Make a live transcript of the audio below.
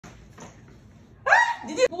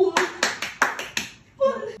Did you pull?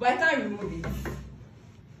 But I can't remove it.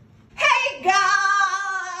 Hey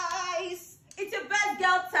guys! It's your best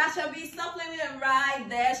girl Tasha B. Stop playing with them right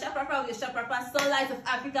there. Shaprapa with the Shaprapa, sunlight of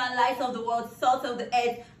Africa, light of the world, salt of the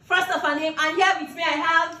earth. First of her name, and here with me I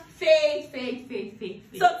have Faith.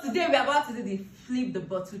 So today we're about to do the flip the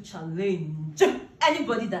bottle challenge.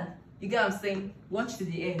 Anybody that you get what I'm saying, watch to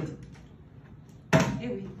the end.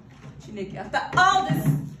 Anyway, Chineke, after all this.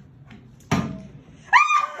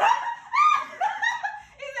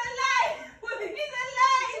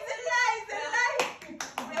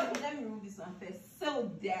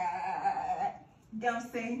 So that, you know what I'm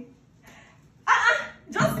saying?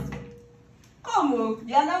 Just come on,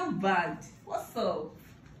 you're not bad. What's up?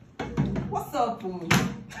 What's up, boo?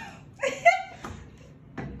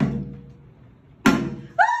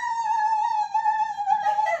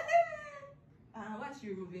 Why is she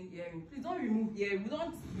removing earring? Please don't remove earring. We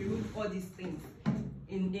don't remove all these things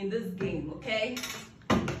in this game, okay?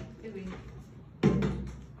 Anyway.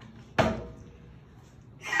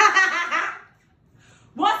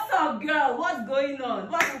 What's up, girl? What's going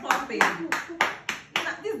on? What's popping?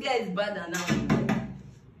 This guy is better now.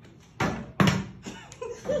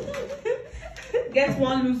 Get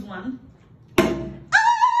one, lose one.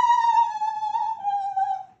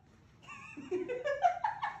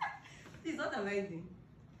 It's not amazing.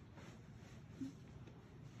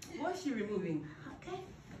 What's she removing? Okay.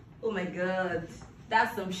 Oh my god.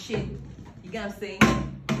 That's some shit. You get what I'm saying?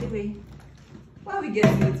 Anyway, why are we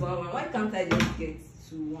getting it one? Why can't I just get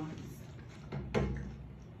two ones?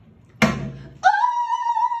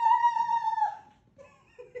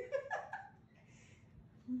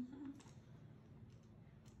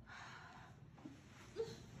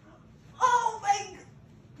 Oh my god.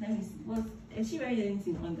 Let me see. Is she wearing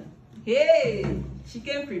anything under? Hey, she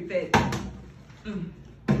came prepared.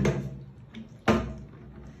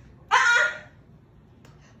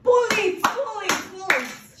 Pull it.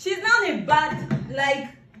 She's not a bad, like,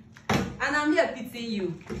 and I'm here pitying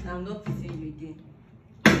you. I'm not pitying you again.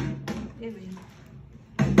 Anyway.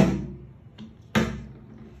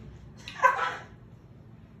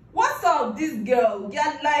 What's up, this girl?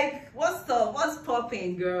 You're like, what's up? What's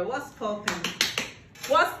popping, girl? What's popping?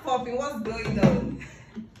 What's popping? What's going on?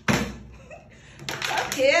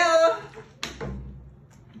 Okay.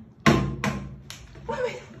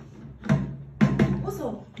 Wait. What's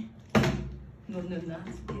up? No, not yet.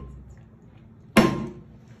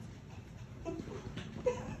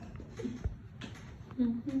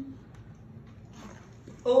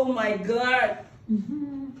 Oh my god.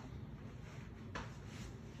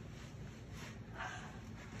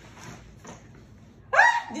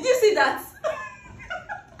 Did you see that?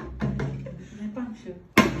 My palm shoe.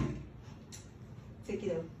 Take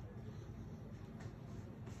it out.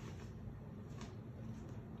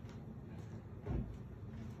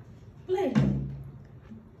 Play.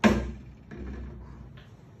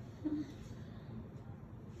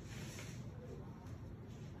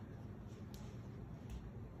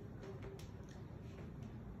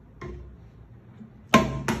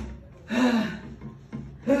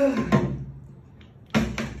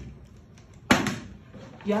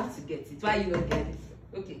 You have to get it. Why you don't get it?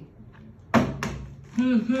 Okay.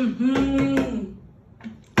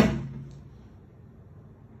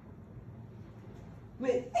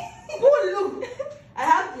 Wait. Oh, look. I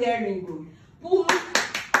have earring. Pull.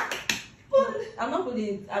 I'm not putting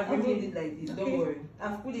it. I've removed it like this. Okay. Don't worry.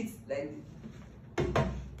 I've put it like this.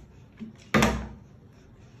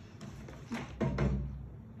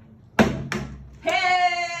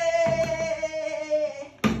 Hey!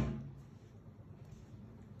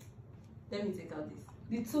 Let me take out this.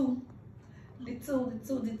 The two.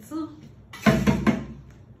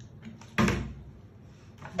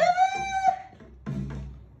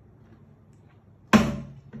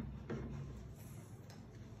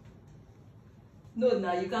 No,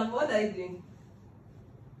 now you can't. What are you doing?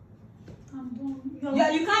 I'm done. Yeah,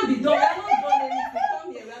 you can't be done. We are not done anything.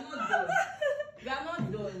 Come here. We are not done. We are not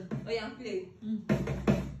done. Oh, yeah, play.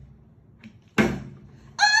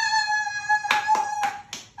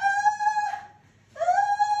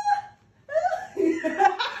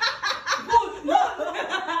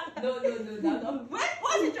 No. What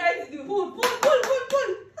are you trying to do? Pull.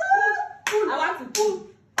 I want to pull.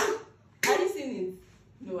 Are you seeing it?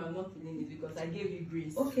 No, I'm not feeling it because I gave you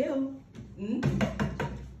grace. Okay.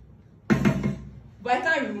 But I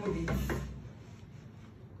can't remove it.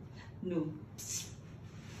 No.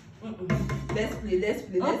 Let's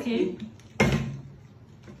play. Okay.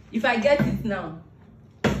 If I get it now.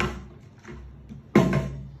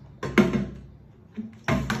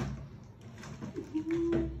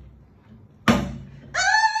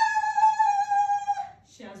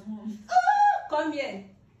 won. Come here.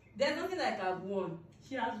 There's nothing like I've won.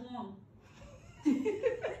 She has won.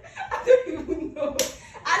 I don't even know.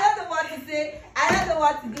 I don't know what to say. I don't know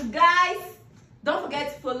what to do. Guys, don't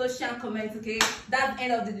forget to follow, share, comment, okay? That's the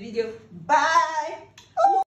end of the video. Bye.